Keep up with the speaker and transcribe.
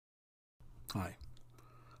Hi.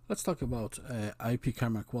 Let's talk about IP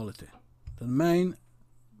camera quality. The main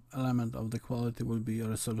element of the quality will be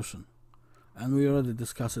resolution, and we already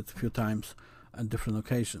discussed it a few times at different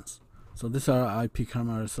occasions. So these are IP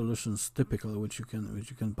camera resolutions typical which you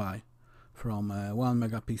can buy from 1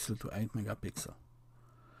 megapixel to 8 megapixel.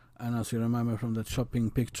 And as you remember from that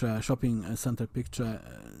shopping center picture,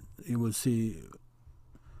 you will see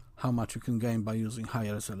how much you can gain by using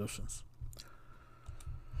higher resolutions.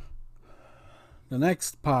 The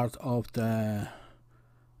next part of the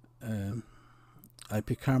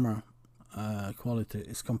IP camera quality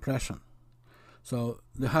is compression. So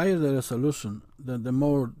the higher the resolution, the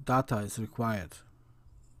more data is required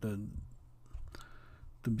to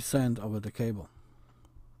be sent over the cable.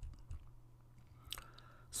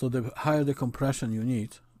 So the higher the compression you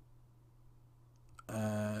need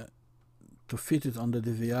to fit it on the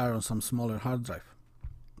DVR on some smaller hard drive.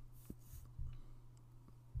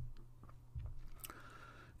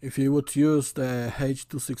 If you would use the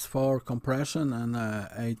H.264 compression and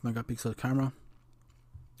 8 megapixel camera,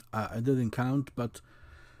 I didn't count, but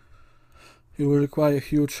it will require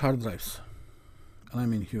huge hard drives, and I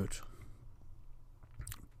mean huge.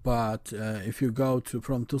 But if you go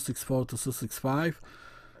from 264 to 265,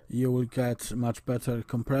 you will get much better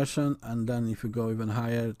compression, and then if you go even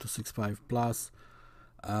higher to 65 plus,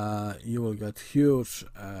 you will get huge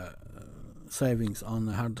savings on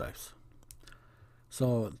the hard drives.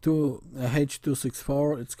 So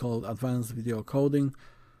H.264, it's called Advanced Video Coding,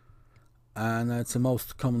 and it's the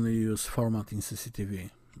most commonly used format in Cctv,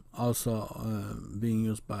 also being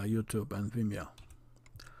used by YouTube and Vimeo.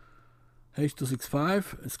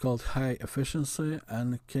 H.265 is called high efficiency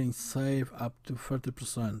and can save up to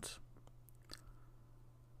 30%.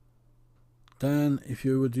 Then if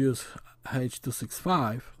you would use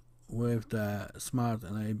H.265 with the smart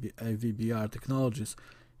and AVBR technologies,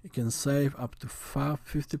 you can save up to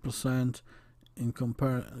 50% in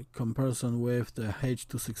comparison with the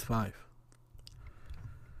H.265.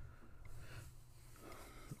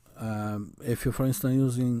 If you, for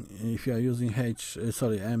instance, if you are using 8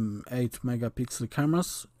 megapixel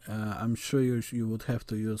cameras, I'm sure you would have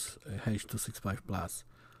to use H.265 plus.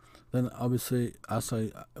 Then obviously, as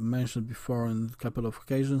I mentioned before on a couple of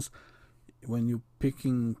occasions, when you're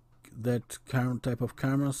picking that type of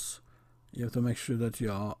cameras, you have to make sure that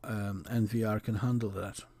your NVR can handle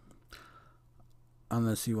that,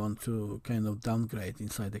 unless you want to kind of downgrade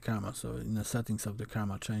inside the camera, so in the settings of the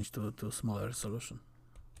camera change to smaller resolution.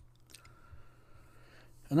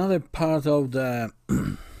 Another part of the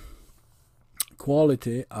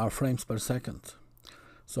quality are frames per second.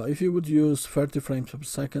 So if you would use 30 frames per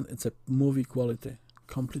second, it's a movie quality,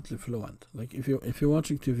 completely fluent. Like if you're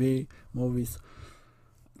watching TV, movies,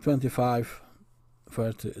 25,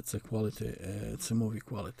 30, it's a quality, it's a movie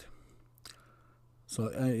quality. So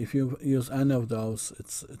if you use any of those,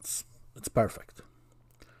 it's perfect.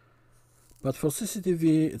 But for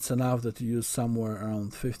CCTV, it's enough that you use somewhere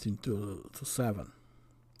around 15 to 7.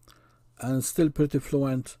 And it's still pretty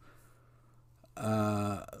fluent,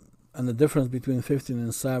 and the difference between 15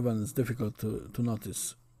 and 7 is difficult to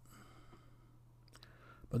notice.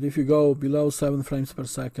 But if you go below 7 frames per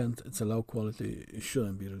second, it's a low quality, it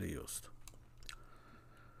shouldn't be really used.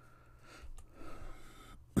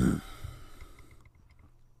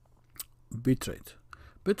 Bitrate.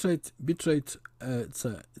 Bitrate,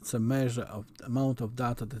 it's a measure of the amount of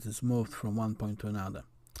data that is moved from one point to another.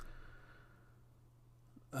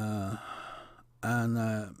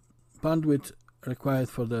 And bandwidth required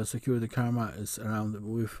for the security camera is around,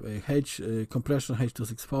 with a compression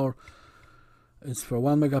H.264, it's for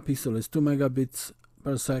 1 megapixel is 2 megabits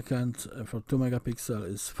per second, for 2 megapixel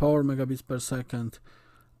is 4 megabits per second,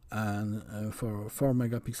 and for 4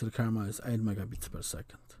 megapixel camera is 8 megabits per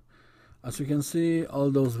second. As you can see, all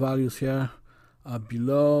those values here are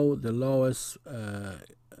below the lowest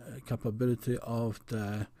capability of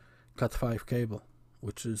the Cat5 cable,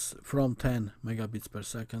 which is from 10 megabits per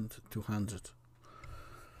second to 100.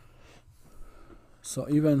 So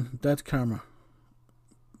even that camera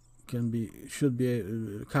should be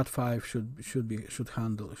Cat5 should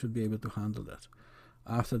be able to handle that.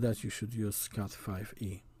 After that, you should use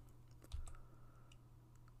Cat5e.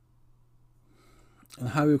 And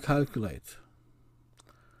how you calculate?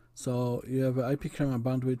 So you have an IP camera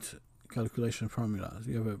bandwidth calculation formula.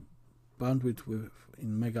 You have a bandwidth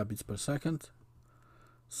in megabits per second.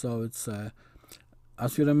 So it's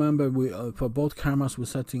as you remember, we for both cameras we're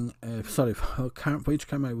setting for each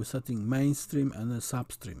camera we're setting mainstream and a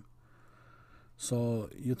substream. So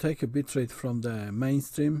you take a bitrate from the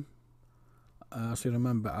mainstream. As you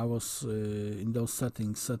remember, I was in those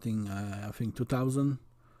settings setting I think 2000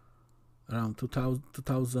 around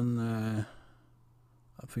 2000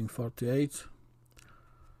 I think 48,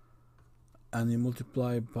 and you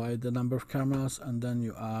multiply by the number of cameras, and then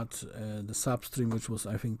you add the substream, which was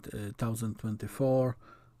I think 1024,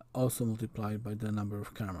 also multiplied by the number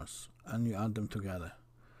of cameras, and you add them together,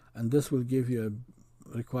 and this will give you a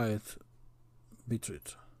required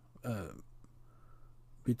bitrate.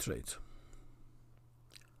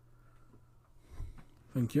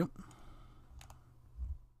 Thank you.